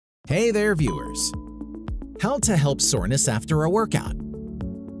Hey there, viewers! How to help soreness after a workout.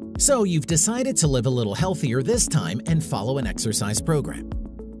 So you've decided to live a little healthier this time and follow an exercise program.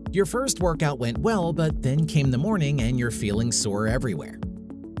 Your first workout went well, but then came the morning and you're feeling sore everywhere.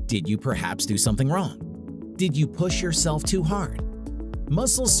 Did you perhaps do something wrong? Did you push yourself too hard?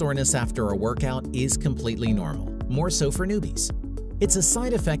 Muscle soreness after a workout is completely normal, more so for newbies. It's a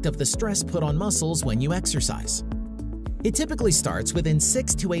side effect of the stress put on muscles when you exercise. It typically starts within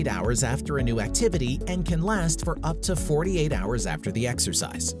 6 to 8 hours after a new activity and can last for up to 48 hours after the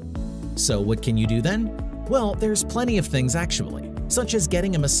exercise. So what can you do then? Well, there's plenty of things actually, such as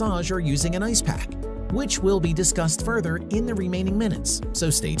getting a massage or using an ice pack, which will be discussed further in the remaining minutes, so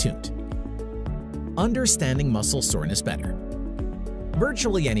stay tuned. Understanding muscle soreness better.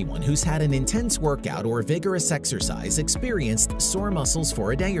 Virtually anyone who's had an intense workout or vigorous exercise experienced sore muscles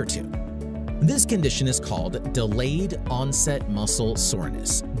for a day or two. This condition is called delayed onset muscle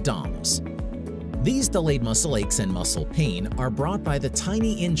soreness, DOMS. These delayed muscle aches and muscle pain are brought by the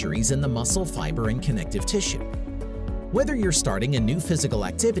tiny injuries in the muscle fiber and connective tissue. Whether you're starting a new physical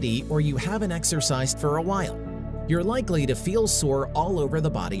activity or you haven't exercised for a while, you're likely to feel sore all over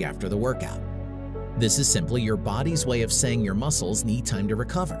the body after the workout. This is simply your body's way of saying your muscles need time to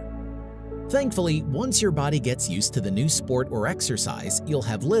recover. Thankfully, once your body gets used to the new sport or exercise, you'll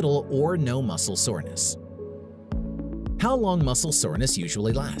have little or no muscle soreness. How long muscle soreness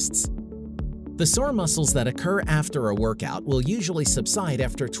usually lasts? The sore muscles that occur after a workout will usually subside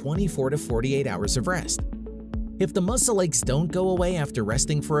after 24 to 48 hours of rest. If the muscle aches don't go away after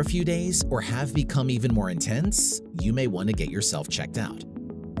resting for a few days or have become even more intense, you may want to get yourself checked out.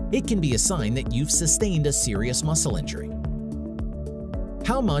 It can be a sign that you've sustained a serious muscle injury.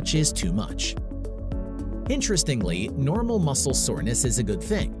 How much is too much? Interestingly, normal muscle soreness is a good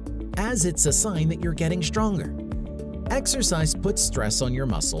thing, as it's a sign that you're getting stronger. Exercise puts stress on your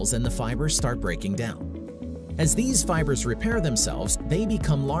muscles and the fibers start breaking down. As these fibers repair themselves, they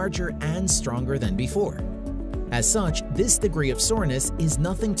become larger and stronger than before. As such, this degree of soreness is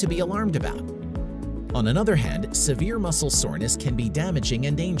nothing to be alarmed about. On another hand, severe muscle soreness can be damaging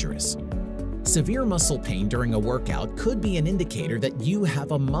and dangerous. Severe muscle pain during a workout could be an indicator that you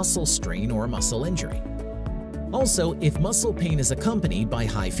have a muscle strain or muscle injury. Also, if muscle pain is accompanied by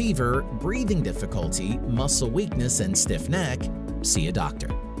high fever, breathing difficulty, muscle weakness, and stiff neck, see a doctor.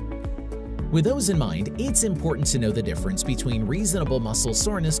 With those in mind, it's important to know the difference between reasonable muscle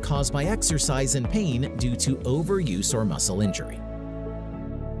soreness caused by exercise and pain due to overuse or muscle injury.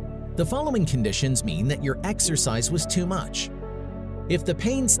 The following conditions mean that your exercise was too much. If the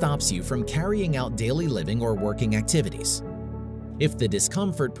pain stops you from carrying out daily living or working activities. If the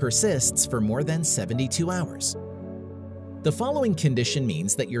discomfort persists for more than 72 hours. The following condition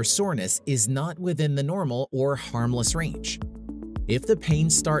means that your soreness is not within the normal or harmless range. If the pain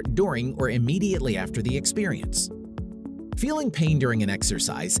starts during or immediately after the experience. Feeling pain during an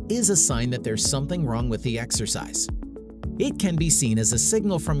exercise is a sign that there's something wrong with the exercise. It can be seen as a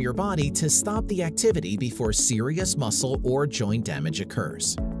signal from your body to stop the activity before serious muscle or joint damage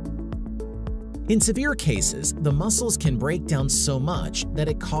occurs. In severe cases, the muscles can break down so much that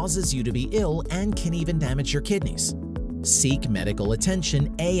it causes you to be ill and can even damage your kidneys. Seek medical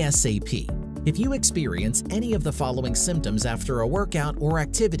attention ASAP if you experience any of the following symptoms after a workout or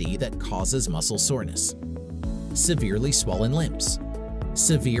activity that causes muscle soreness. Severely swollen limbs.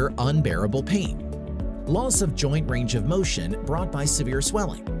 Severe unbearable pain. Loss of joint range of motion brought by severe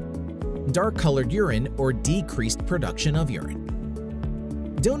swelling, dark-colored urine or decreased production of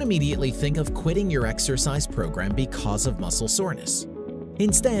urine. Don't immediately think of quitting your exercise program because of muscle soreness.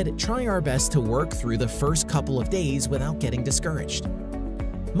 Instead, try our best to work through the first couple of days without getting discouraged.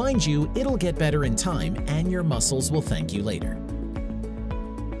 Mind you, it'll get better in time and your muscles will thank you later.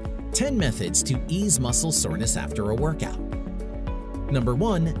 10 methods to ease muscle soreness after a workout. Number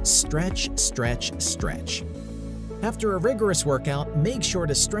 1. Stretch, stretch, stretch. After a rigorous workout, make sure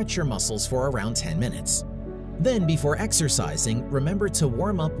to stretch your muscles for around 10 minutes. Then, before exercising, remember to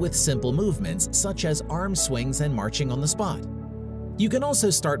warm up with simple movements such as arm swings and marching on the spot. You can also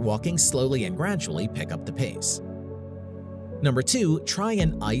start walking slowly and gradually pick up the pace. Number 2. Try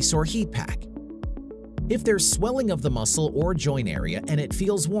an ice or heat pack. If there's swelling of the muscle or joint area and it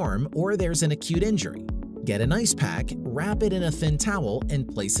feels warm or there's an acute injury, get an ice pack, wrap it in a thin towel, and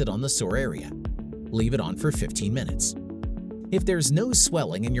place it on the sore area. Leave it on for 15 minutes. If there's no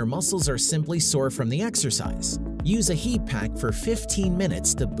swelling and your muscles are simply sore from the exercise, use a heat pack for 15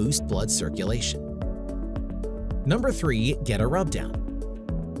 minutes to boost blood circulation. Number 3. Get a rub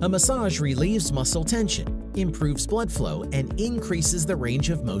down. A massage relieves muscle tension, improves blood flow, and increases the range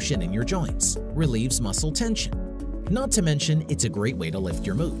of motion in your joints, relieves muscle tension. Not to mention, it's a great way to lift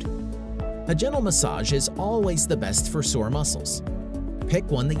your mood. A gentle massage is always the best for sore muscles.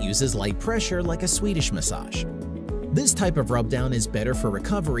 Pick one that uses light pressure like a Swedish massage. This type of rub-down is better for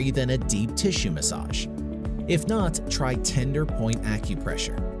recovery than a deep tissue massage. If not, try tender point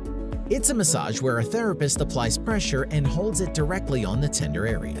acupressure. It's a massage where a therapist applies pressure and holds it directly on the tender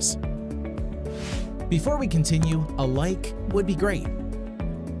areas. Before we continue, a like would be great.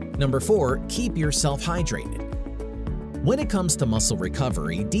 Number 4, keep yourself hydrated. When it comes to muscle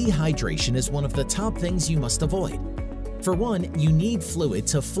recovery, dehydration is one of the top things you must avoid. For one, you need fluid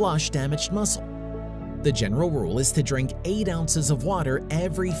to flush damaged muscle. The general rule is to drink 8 ounces of water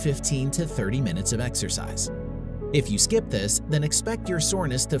every 15 to 30 minutes of exercise. If you skip this, then expect your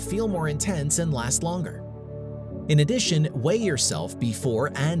soreness to feel more intense and last longer. In addition, weigh yourself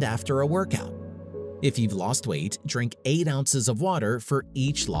before and after a workout. If you've lost weight, drink 8 ounces of water for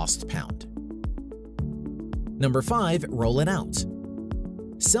each lost pound. Number 5, roll it out.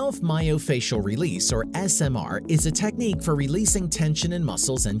 Self-myofascial release, or SMR, is a technique for releasing tension in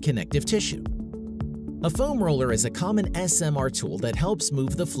muscles and connective tissue. A foam roller is a common SMR tool that helps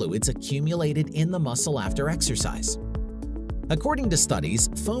move the fluids accumulated in the muscle after exercise. According to studies,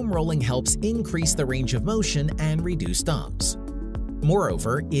 foam rolling helps increase the range of motion and reduce DOMS.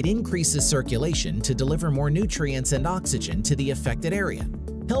 Moreover, it increases circulation to deliver more nutrients and oxygen to the affected area,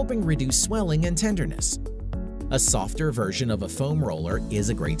 helping reduce swelling and tenderness. A softer version of a foam roller is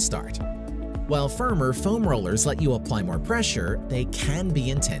a great start. While firmer foam rollers let you apply more pressure, they can be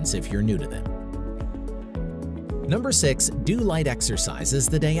intense if you're new to them. Number 6, do light exercises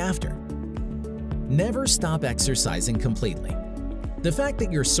the day after. Never stop exercising completely. The fact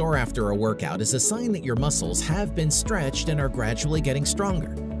that you're sore after a workout is a sign that your muscles have been stretched and are gradually getting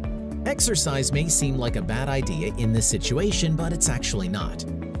stronger. Exercise may seem like a bad idea in this situation, but it's actually not.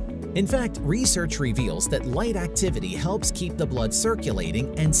 In fact, research reveals that light activity helps keep the blood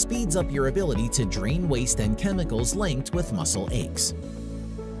circulating and speeds up your ability to drain waste and chemicals linked with muscle aches.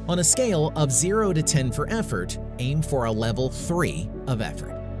 On a scale of 0 to 10 for effort, aim for a level 3 of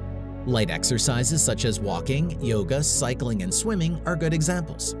effort. Light exercises such as walking, yoga, cycling, and swimming are good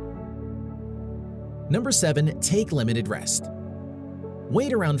examples. Number 7, take limited rest.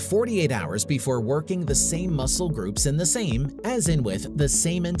 Wait around 48 hours before working the same muscle groups in the same, as in with the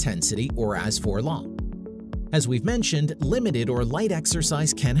same intensity or as for long. As we've mentioned, limited or light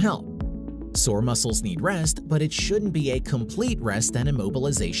exercise can help. Sore muscles need rest, but it shouldn't be a complete rest and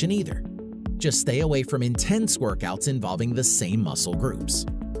immobilization either. Just stay away from intense workouts involving the same muscle groups.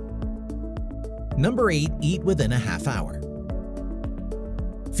 Number 8, eat within a half hour.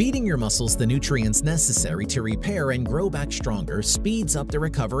 Feeding your muscles the nutrients necessary to repair and grow back stronger speeds up the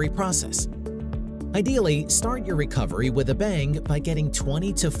recovery process. Ideally, start your recovery with a bang by getting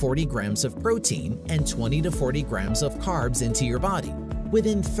 20 to 40 grams of protein and 20 to 40 grams of carbs into your body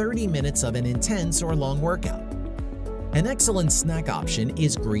within 30 minutes of an intense or long workout. An excellent snack option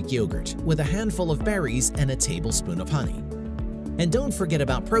is Greek yogurt with a handful of berries and a tablespoon of honey. And don't forget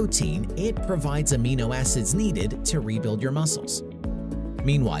about protein, it provides amino acids needed to rebuild your muscles.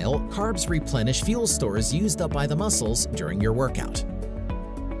 Meanwhile, carbs replenish fuel stores used up by the muscles during your workout.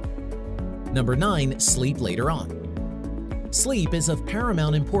 Number 9, sleep later on. Sleep is of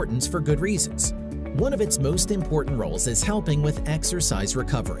paramount importance for good reasons. One of its most important roles is helping with exercise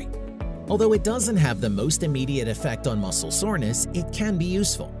recovery. Although it doesn't have the most immediate effect on muscle soreness, it can be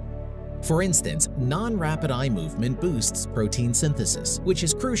useful. For instance, non-rapid eye movement boosts protein synthesis, which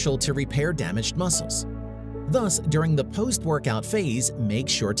is crucial to repair damaged muscles. Thus, during the post-workout phase, make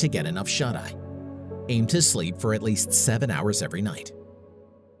sure to get enough shut-eye. Aim to sleep for at least 7 hours every night.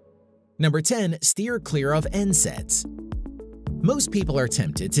 Number 10, steer clear of NSAIDs. Most people are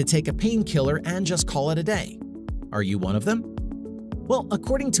tempted to take a painkiller and just call it a day. Are you one of them? Well,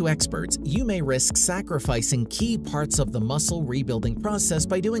 according to experts, you may risk sacrificing key parts of the muscle rebuilding process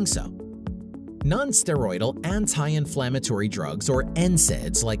by doing so. Non-steroidal anti-inflammatory drugs, or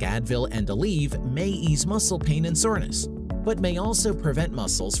NSAIDs, like Advil and Aleve may ease muscle pain and soreness, but may also prevent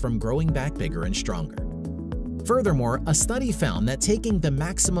muscles from growing back bigger and stronger. Furthermore, a study found that taking the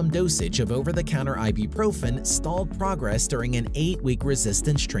maximum dosage of over-the-counter ibuprofen stalled progress during an 8-week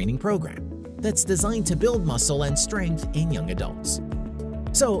resistance training program that's designed to build muscle and strength in young adults.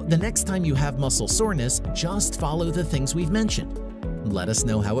 So, the next time you have muscle soreness, just follow the things we've mentioned. Let us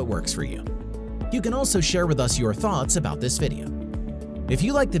know how it works for you. You can also share with us your thoughts about this video. If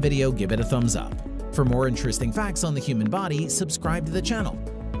you liked the video, give it a thumbs up. For more interesting facts on the human body, subscribe to the channel.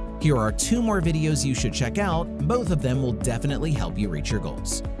 Here are 2 more videos you should check out. Both of them will definitely help you reach your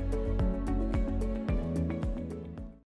goals.